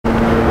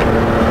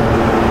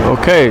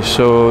Okay,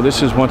 so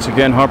this is once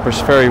again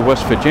Harpers Ferry,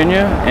 West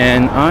Virginia,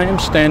 and I am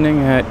standing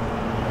at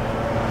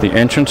the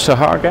entrance to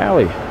Hog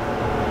Alley.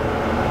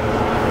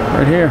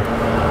 Right here.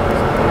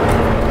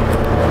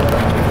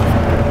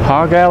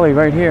 Hog Alley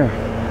right here.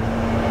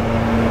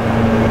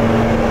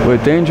 Where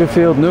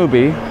Dangerfield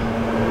newbie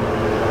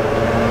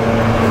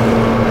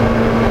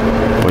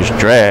was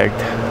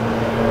dragged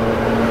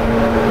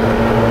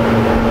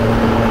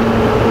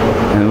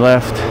and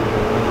left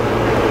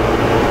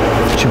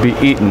to be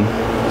eaten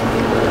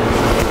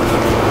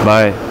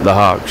by the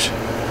hogs.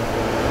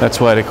 That's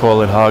why they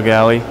call it Hog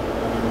Alley.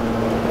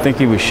 I think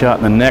he was shot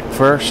in the neck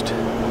first.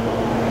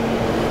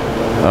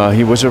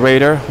 He was a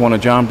raider, one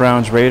of John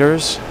Brown's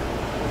raiders.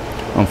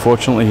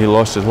 Unfortunately, he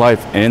lost his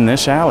life in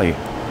this alley.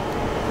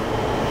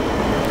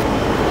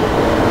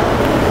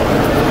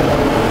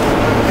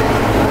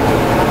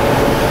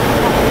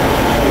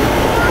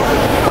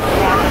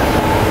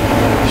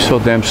 It's so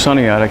damn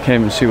sunny out, I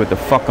can't even see what the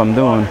fuck I'm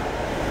doing.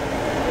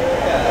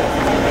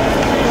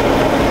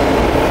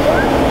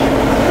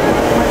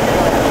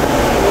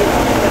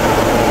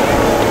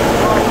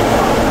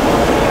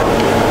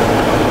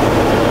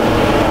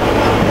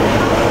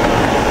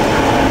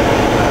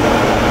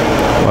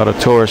 A lot of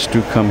tourists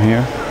do come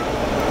here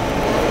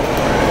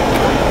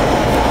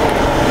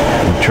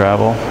and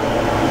travel.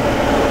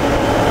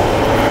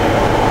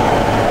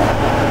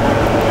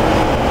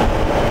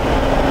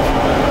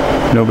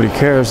 Nobody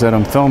cares that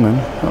I'm filming.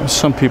 Well,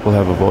 some people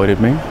have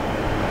avoided me,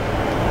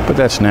 but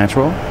that's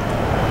natural.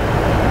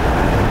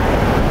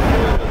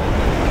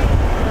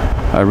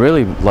 I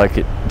really like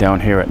it down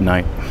here at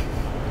night.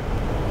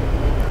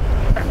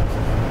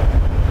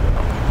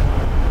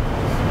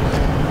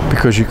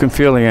 Because you can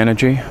feel the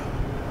energy.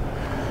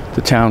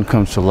 The town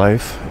comes to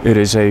life. It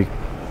is a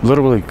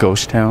literally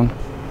ghost town.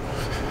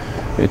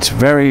 It's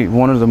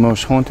one of the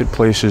most haunted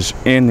places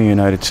in the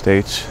United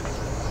States,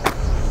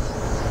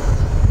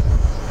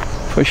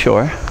 for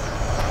sure.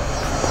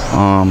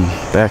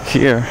 Back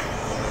here,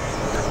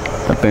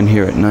 I've been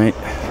here at night.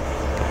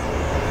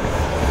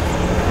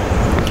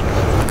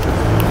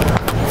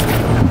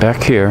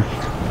 Back here,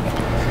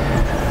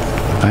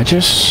 I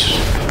just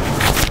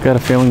got a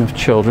feeling of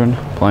children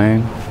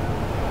playing.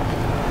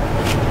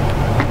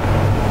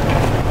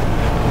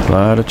 A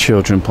lot of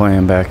children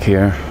playing back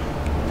here.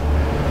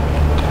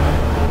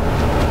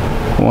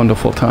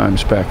 Wonderful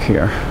times back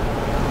here.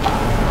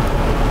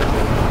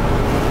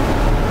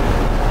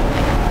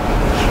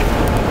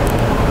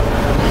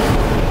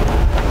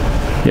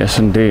 Yes,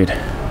 indeed.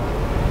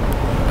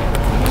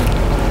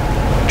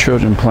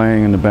 Children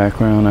playing in the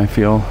background, I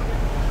feel.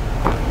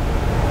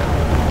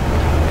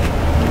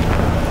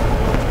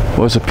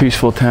 Was a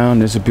peaceful town.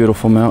 There's the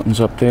beautiful mountains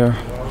up there.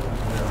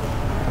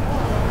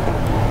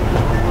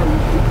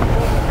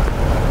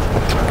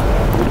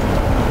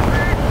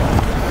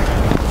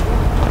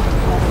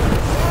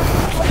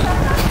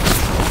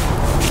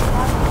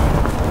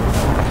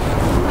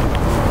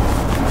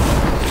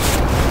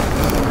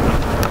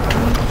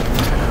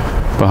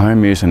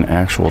 Behind me is an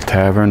actual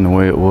tavern, the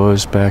way it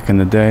was back in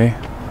the day.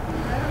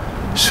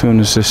 As soon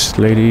as this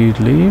lady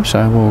leaves,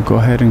 I will go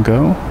ahead and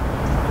go.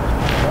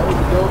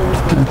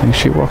 I think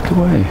she walked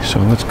away, so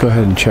let's go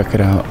ahead and check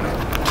it out.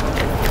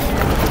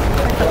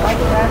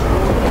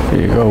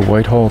 There you go,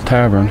 Whitehall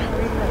Tavern.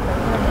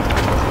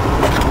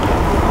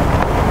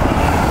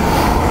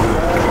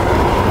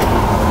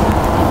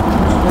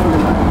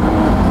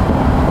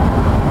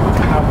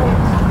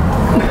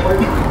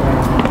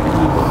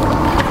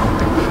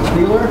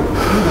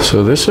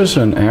 So this is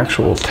an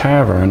actual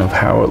tavern of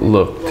how it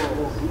looked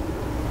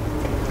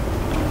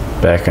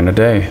back in the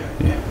day.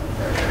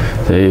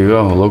 There you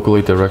go,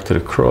 locally directed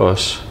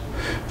across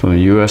from the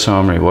U.S.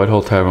 Armory.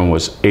 Whitehall Tavern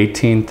was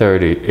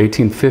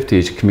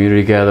 1850s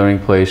community gathering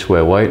place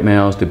where white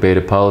males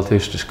debated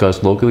politics,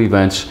 discussed local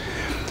events,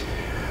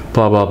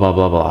 blah, blah, blah,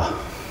 blah, blah.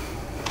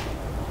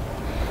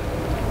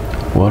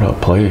 What a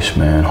place,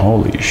 man.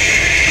 Holy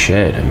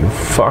shit, are you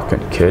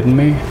fucking kidding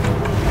me?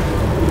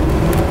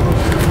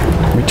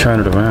 Let me turn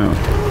it around.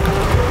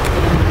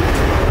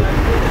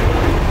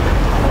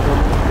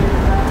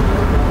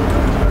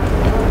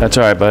 That's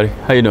all right, buddy.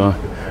 How you doing?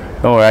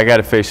 Don't worry, I got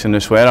it facing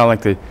this way. I don't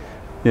like to,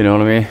 you know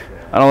what I mean?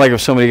 I don't like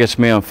if somebody gets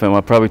me on film.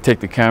 I'll probably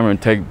take the camera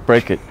and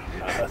break it.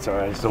 That's all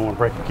right. I just don't want to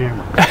break the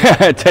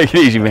camera. Take it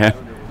easy, man.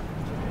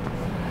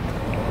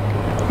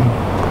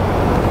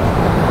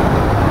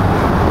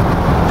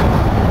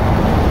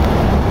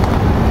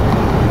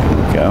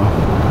 There we go.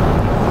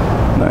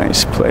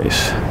 Nice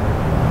place.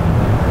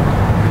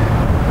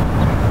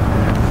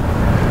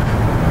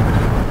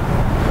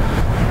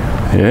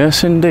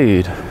 Yes,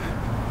 indeed.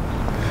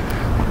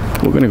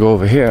 We're going to go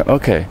over here.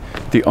 Okay,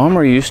 the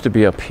armory used to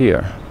be up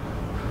here,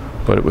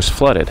 but it was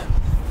flooded.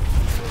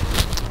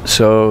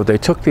 So they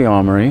took the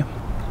armory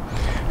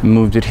and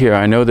moved it here.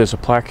 I know there's a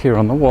plaque here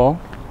on the wall.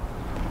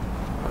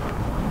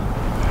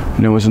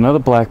 And there was another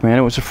black man.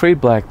 It was a freed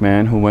black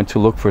man who went to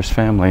look for his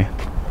family.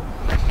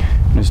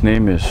 His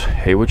name is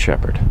Haywood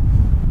Shepherd.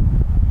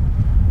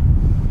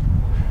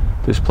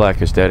 This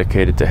plaque is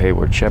dedicated to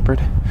Hayward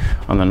Shepherd.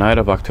 On the night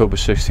of October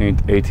 16,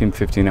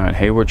 1859,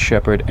 Hayward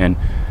Shepherd, an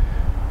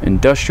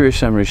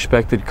industrious and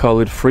respected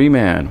colored free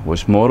man,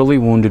 was mortally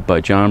wounded by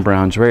John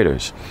Brown's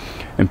raiders.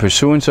 In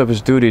pursuance of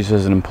his duties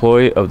as an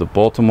employee of the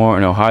Baltimore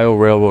and Ohio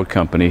Railroad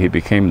Company, he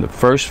became the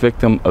first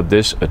victim of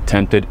this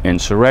attempted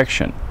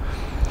insurrection.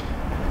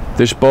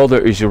 This boulder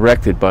is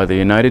erected by the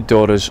United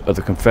Daughters of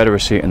the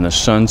Confederacy and the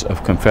Sons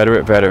of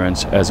Confederate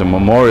Veterans as a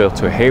memorial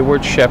to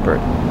Hayward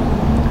Shepherd,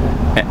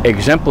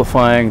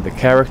 exemplifying the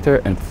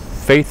character and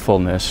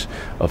faithfulness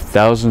of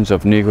thousands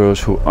of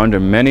Negroes who, under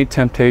many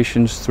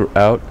temptations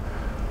throughout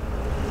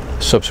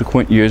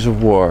subsequent years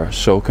of war,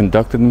 so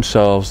conducted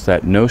themselves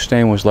that no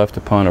stain was left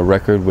upon a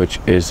record which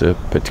is a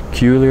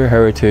peculiar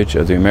heritage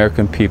of the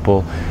American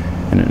people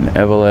and an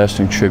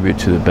everlasting tribute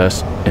to the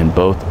best in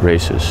both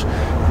races.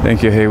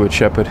 Thank you, Hayward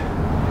Shepherd.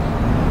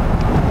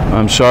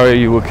 I'm sorry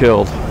you were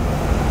killed.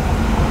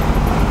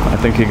 I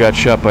think he got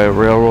shot by a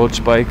railroad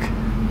spike.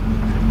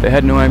 They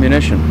had no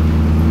ammunition,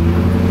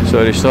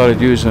 so they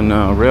started using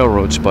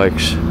railroad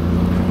spikes,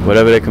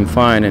 whatever they can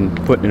find, and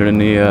putting it in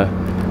the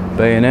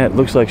bayonet.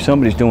 Looks like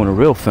somebody's doing a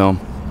real film.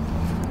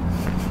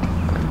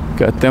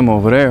 Got them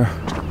over there.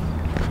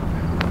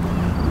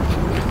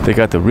 They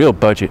got the real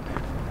budget.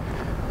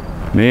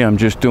 Me, I'm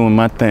just doing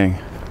my thing.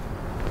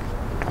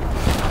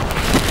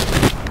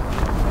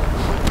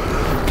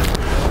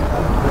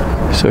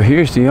 So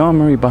here's the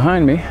armory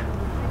behind me.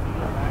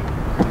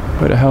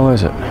 Where the hell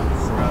is it?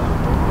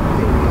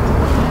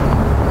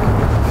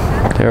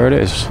 There it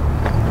is.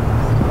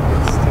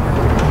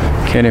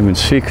 Can't even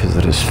see because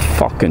of this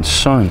fucking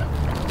sun.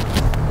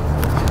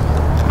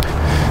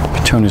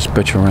 Turn this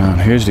bitch around.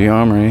 Here's the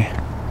armory.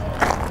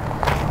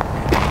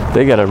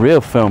 They got a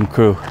real film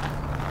crew.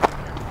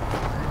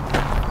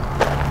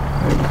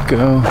 There we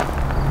go.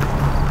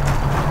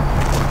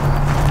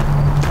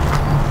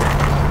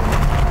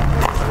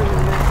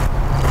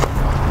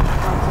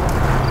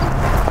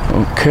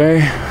 Okay.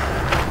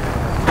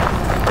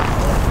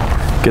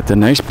 Get the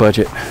nice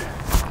budget.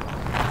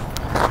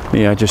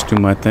 Me, I just do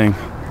my thing.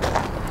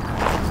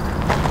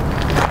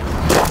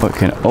 What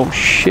can, oh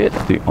shit,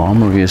 the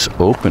armory is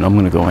open. I'm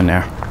gonna go in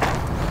there.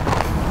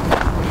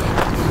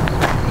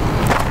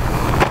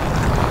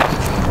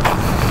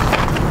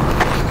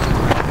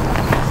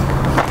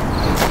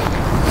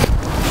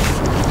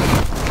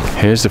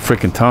 Here's the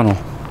freaking tunnel.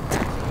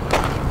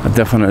 I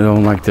definitely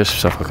don't like this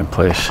fucking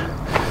place.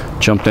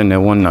 Jumped in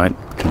there one night,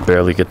 can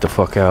barely get the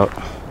fuck out.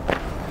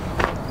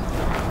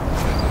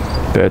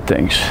 Bad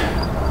things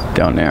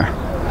down there.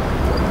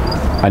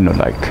 I know,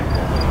 like.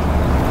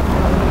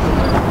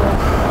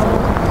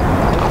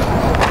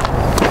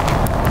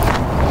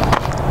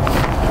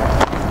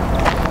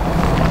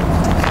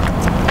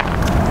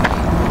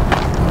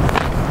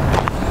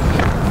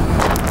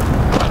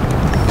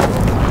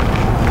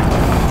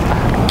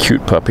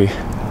 Cute puppy.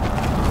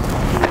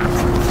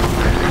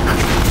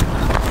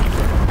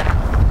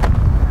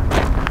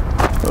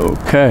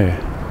 Okay.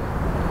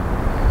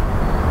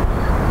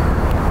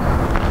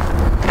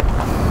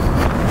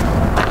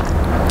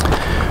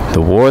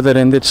 The war that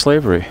ended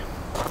slavery.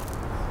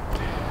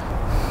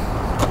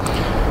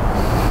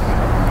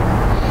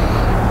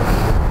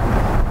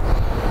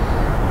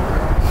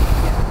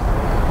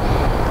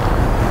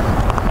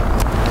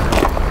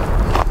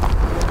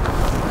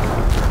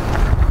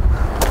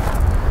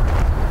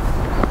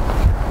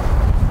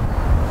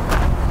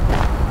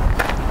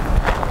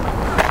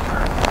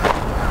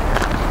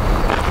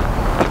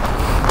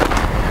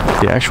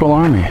 The actual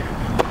army,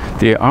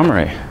 the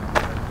armory.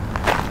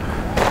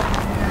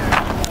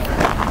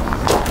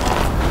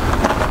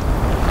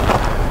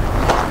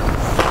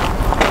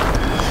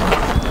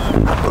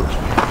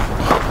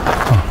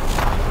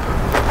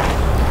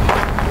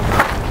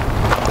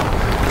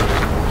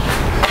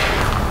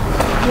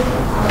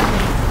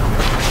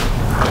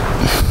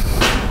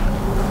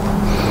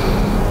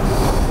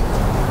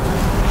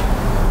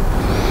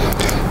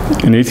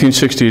 In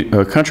 1860,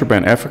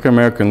 contraband African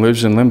American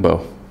lives in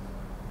limbo.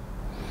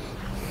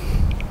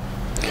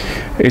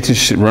 In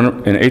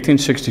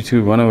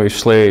 1862, runaway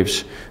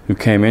slaves who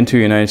came into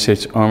United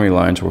States Army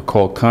lines were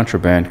called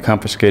contraband,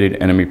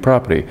 confiscated enemy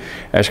property.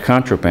 As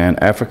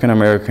contraband, African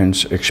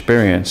Americans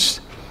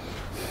experienced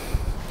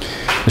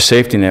a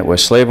safety net where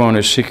slave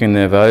owners seeking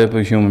their valuable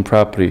human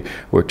property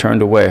were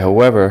turned away.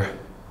 However,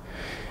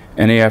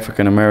 any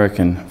African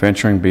American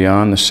venturing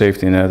beyond the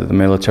safety net of the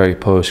military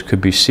post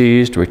could be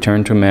seized,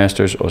 returned to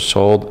masters, or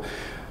sold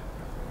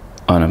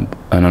on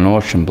an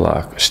auction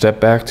block.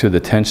 Step back to the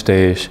tense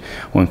days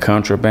when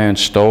contraband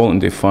stole and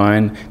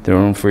defined their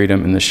own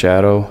freedom in the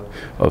shadow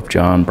of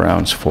John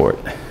Brown's fort.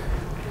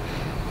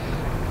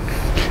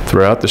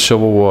 Throughout the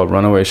Civil War,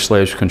 runaway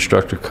slaves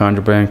constructed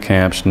contraband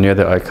camps near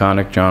the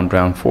iconic John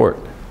Brown fort.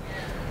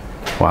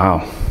 Wow.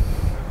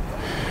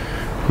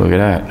 Look at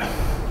that.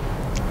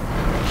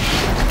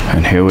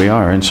 And here we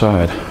are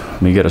inside.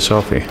 Let me get a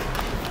selfie.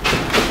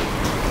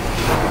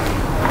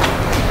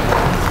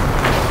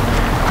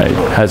 Hey,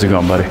 how's it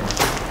going, buddy?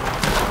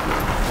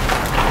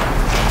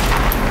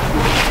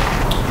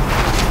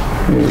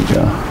 Here you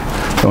go.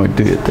 Go and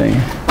do your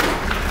thing.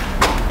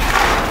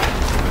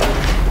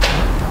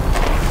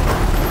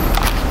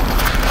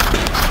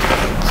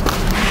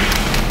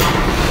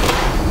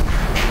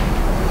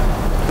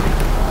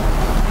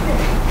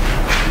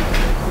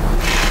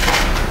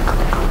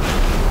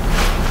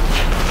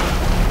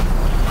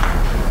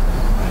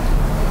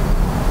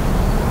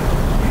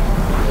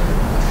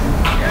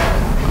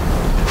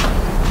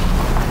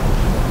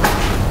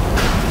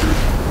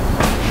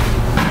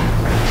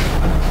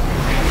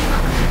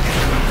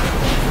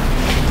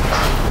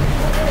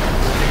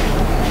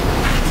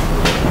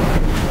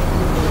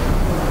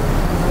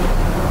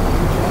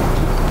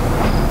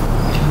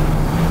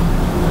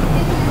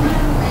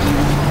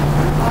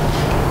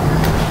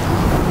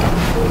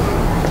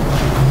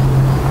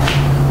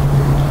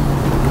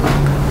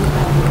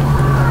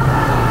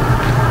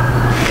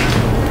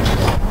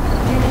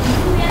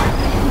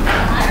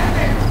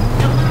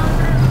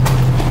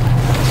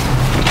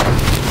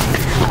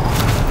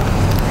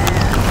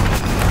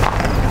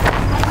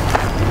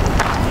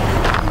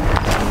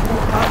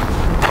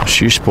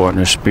 She's sporting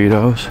her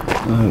Speedos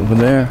over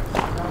there.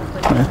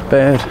 Not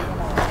bad.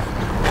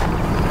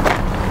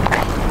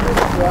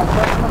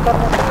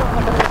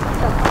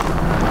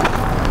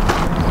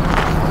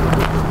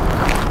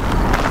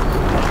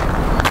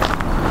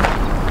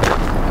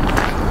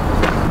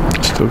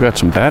 Still got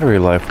some battery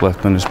life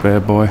left on this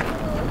bad boy.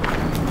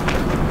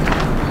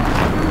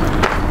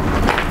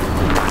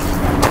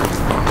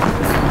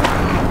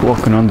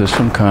 Walking under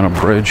some kind of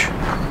bridge.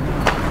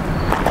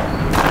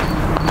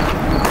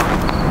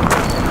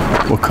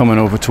 We're coming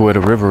over to where the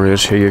river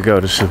is. Here you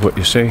go. This is what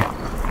you see.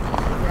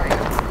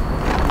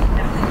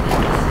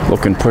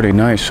 Looking pretty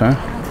nice, huh?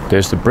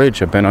 There's the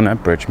bridge. I've been on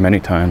that bridge many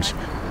times.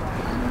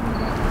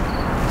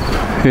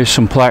 Here's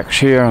some plaques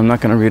here. I'm not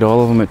going to read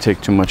all of them. It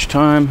takes too much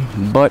time,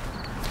 but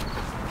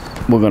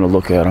we're going to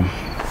look at them.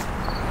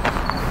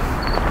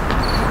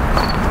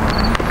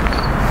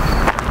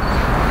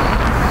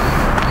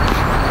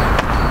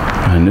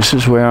 And this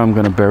is where I'm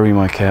going to bury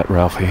my cat,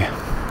 Ralphie.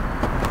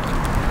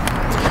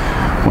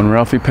 When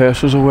Ralphie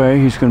passes away,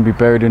 he's going to be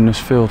buried in this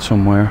field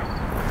somewhere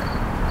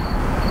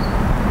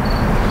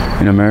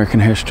in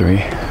American history.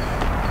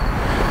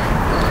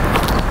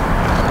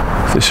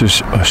 This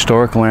is a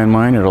historic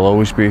landmine. It'll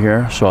always be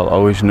here, so I'll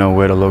always know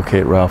where to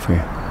locate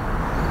Ralphie.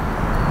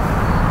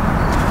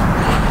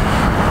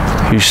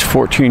 He's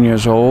 14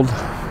 years old,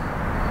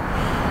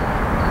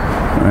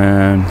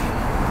 and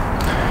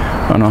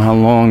I don't know how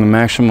long the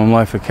maximum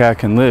life a cat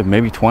can live,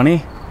 maybe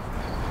 20?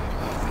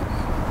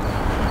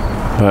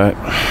 But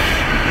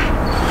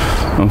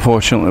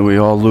unfortunately, we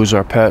all lose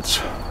our pets,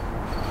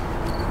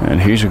 and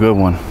he's a good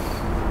one.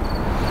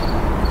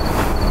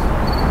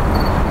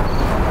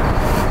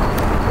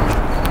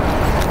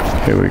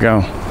 Here we go.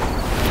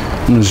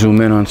 I'm gonna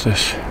zoom in on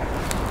this.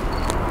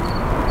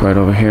 Right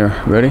over here.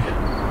 Ready?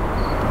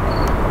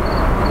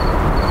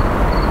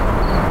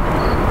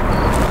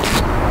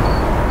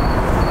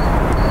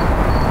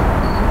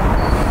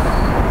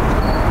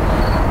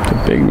 It's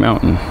a big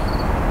mountain.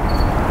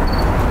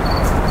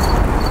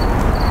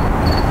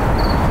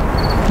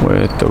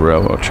 With the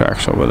railroad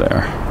tracks over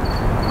there.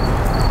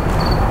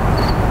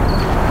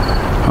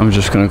 I'm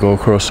just gonna go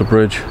across the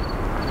bridge.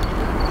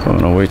 I'm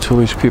gonna wait till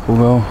these people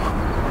go.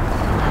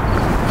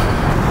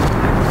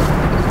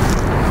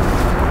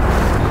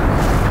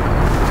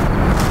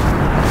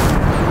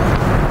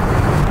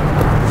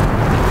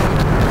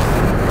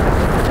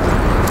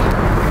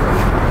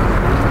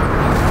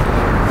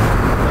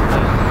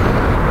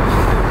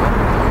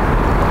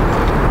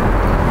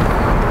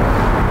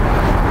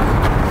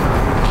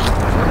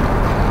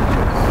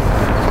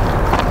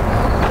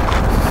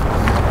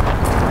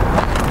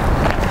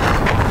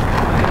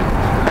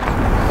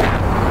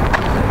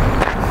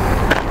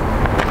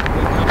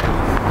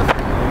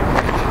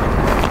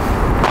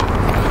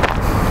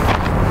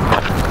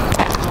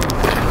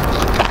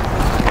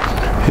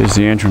 Here's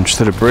the entrance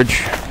to the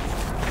bridge.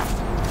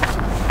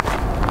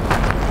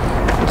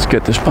 Let's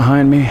get this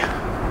behind me.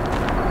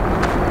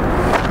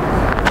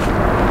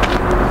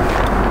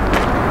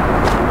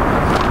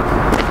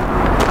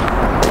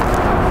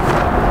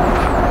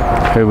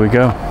 Here we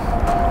go.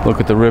 Look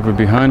at the river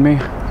behind me.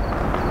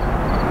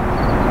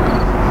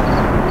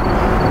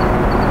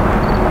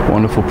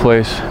 Wonderful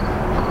place.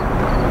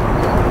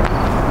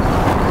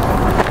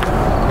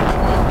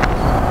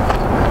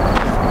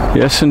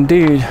 Yes,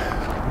 indeed.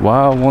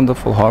 Wow,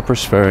 wonderful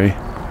Harpers Ferry.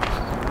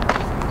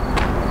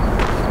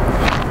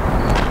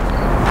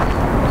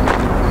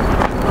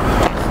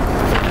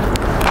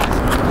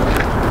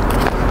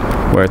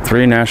 Where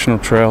 3 national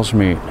trails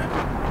meet.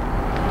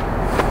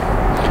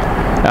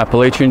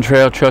 Appalachian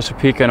Trail,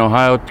 Chesapeake and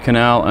Ohio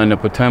Canal, and the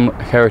Potomac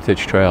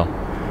Heritage Trail.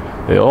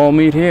 They all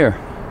meet here.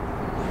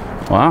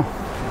 Wow.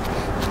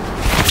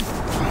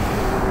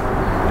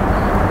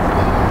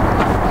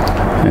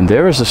 And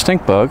there is a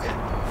stink bug.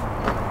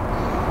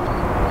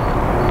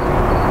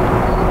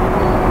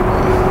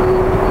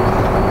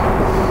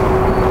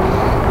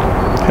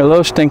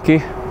 Hello, Stinky.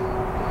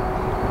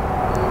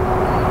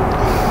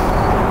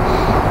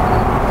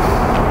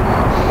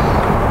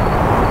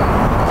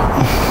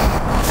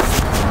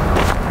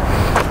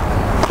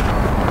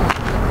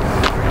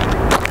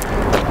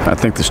 I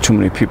think there's too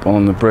many people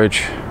on the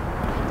bridge.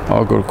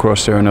 I'll go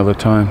across there another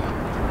time.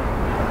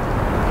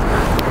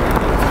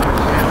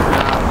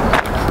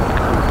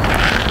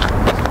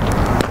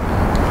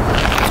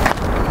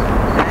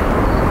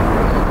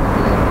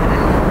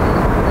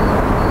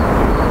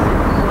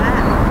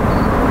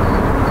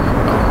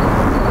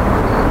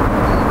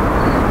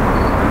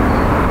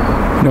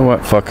 You know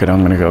what? Fuck it,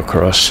 I'm gonna go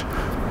across.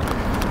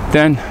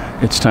 Then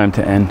it's time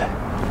to end.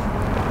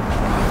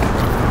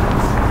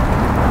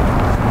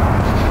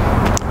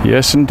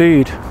 Yes,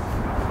 indeed.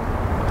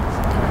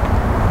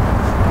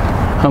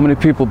 How many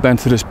people been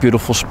to this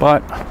beautiful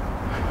spot?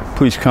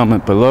 Please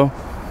comment below.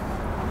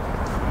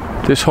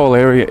 This whole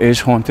area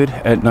is haunted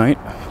at night.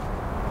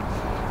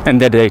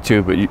 And the day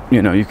too, but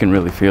you know, you can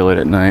really feel it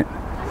at night.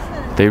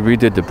 They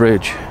redid the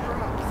bridge.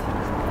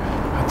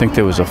 I think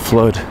there was a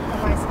flood.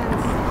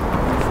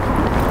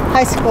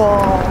 High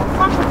school.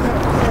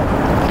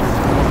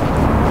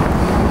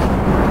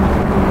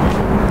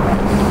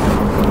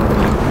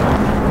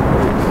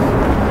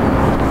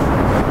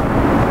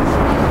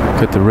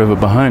 Got the river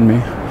behind me.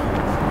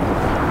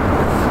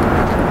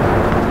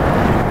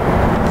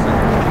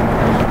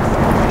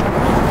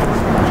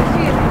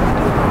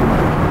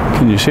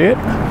 Can you see it?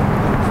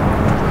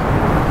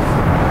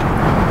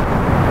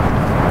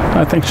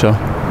 I think so.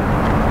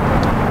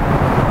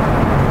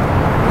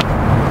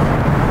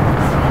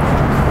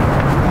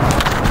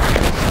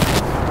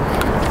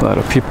 A lot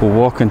of people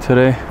walking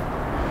today.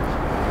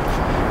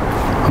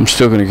 I'm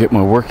still gonna get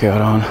my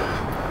workout on.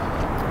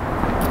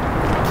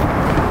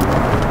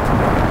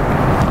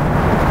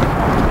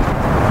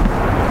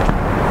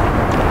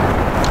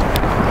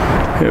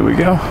 Here we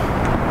go.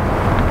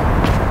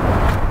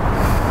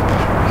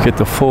 Get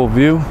the full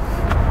view.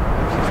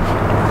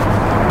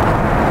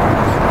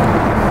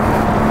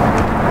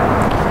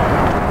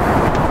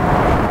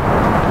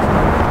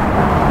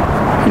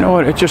 You know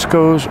what? It just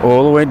goes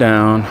all the way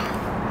down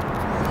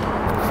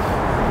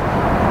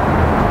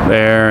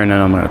there, and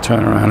then I'm going to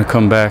turn around and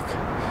come back.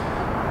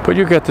 But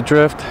you get the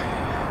drift.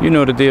 You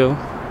know the deal.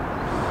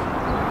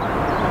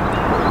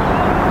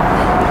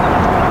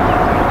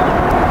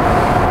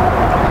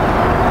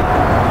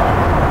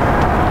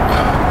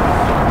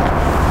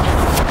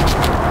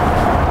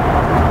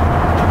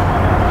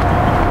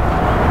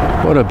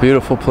 What a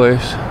beautiful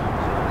place.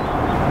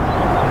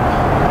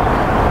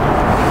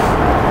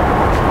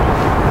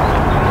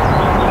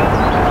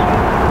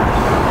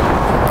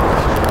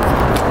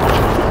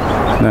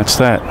 And that's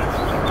that.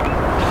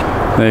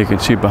 Now you can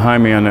see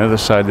behind me on the other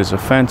side there's a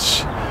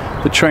fence.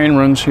 The train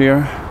runs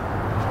here.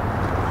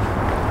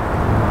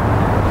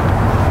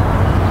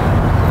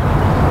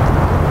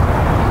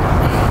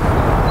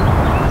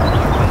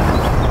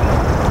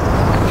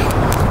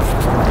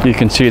 You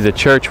can see the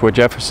church where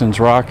Jefferson's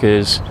Rock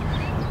is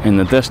in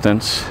the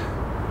distance.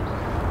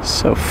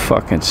 So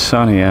fucking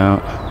sunny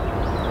out.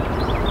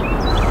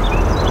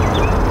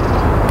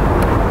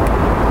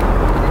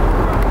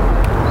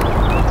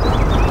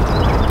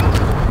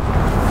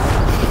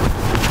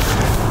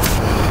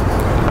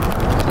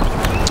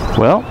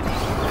 Well,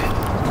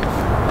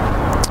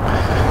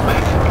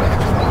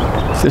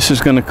 this is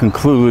going to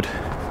conclude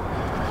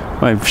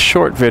my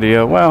short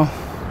video. Well,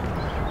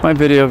 my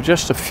video of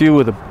just a few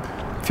of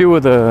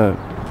the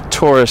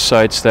tourist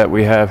sites that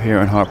we have here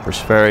in Harpers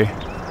Ferry,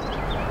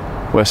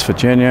 West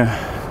Virginia.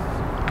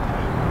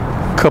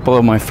 A couple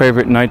of my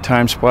favorite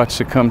nighttime spots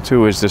to come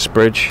to is this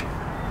bridge.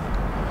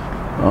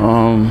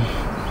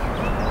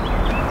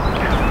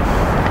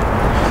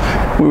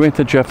 We went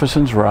to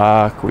Jefferson's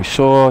Rock. We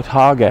saw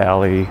Hog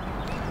Alley.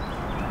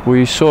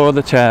 We saw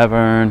the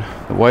tavern,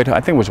 I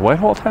think it was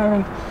Whitehall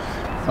Tavern.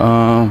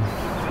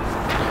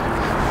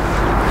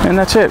 And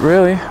that's it,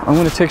 really. I'm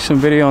going to take some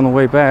video on the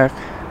way back.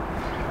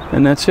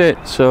 And that's it.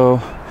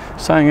 So,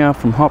 signing out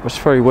from Harpers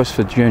Ferry, West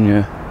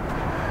Virginia,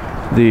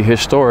 the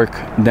historic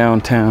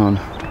downtown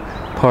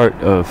part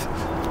of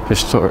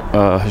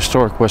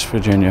historic West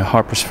Virginia,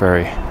 Harpers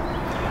Ferry.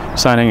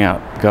 Signing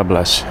out. God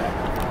bless.